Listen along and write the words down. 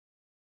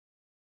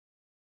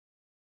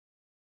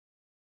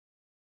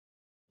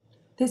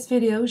This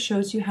video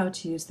shows you how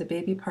to use the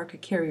baby parka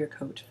carrier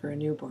coat for a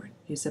newborn.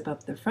 You zip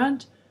up the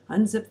front,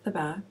 unzip the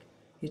back,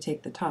 you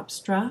take the top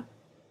strap,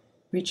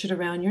 reach it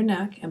around your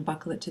neck and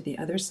buckle it to the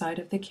other side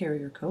of the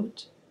carrier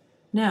coat.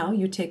 Now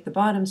you take the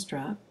bottom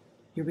strap,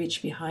 you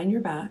reach behind your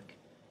back,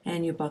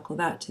 and you buckle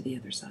that to the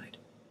other side.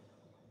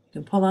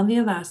 You can pull on the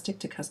elastic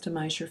to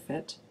customize your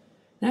fit.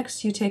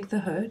 Next, you take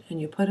the hood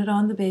and you put it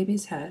on the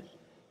baby's head.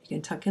 You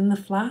can tuck in the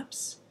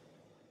flaps,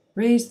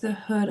 raise the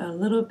hood a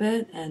little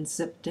bit and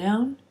zip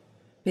down.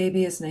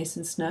 Baby is nice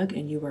and snug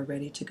and you are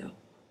ready to go.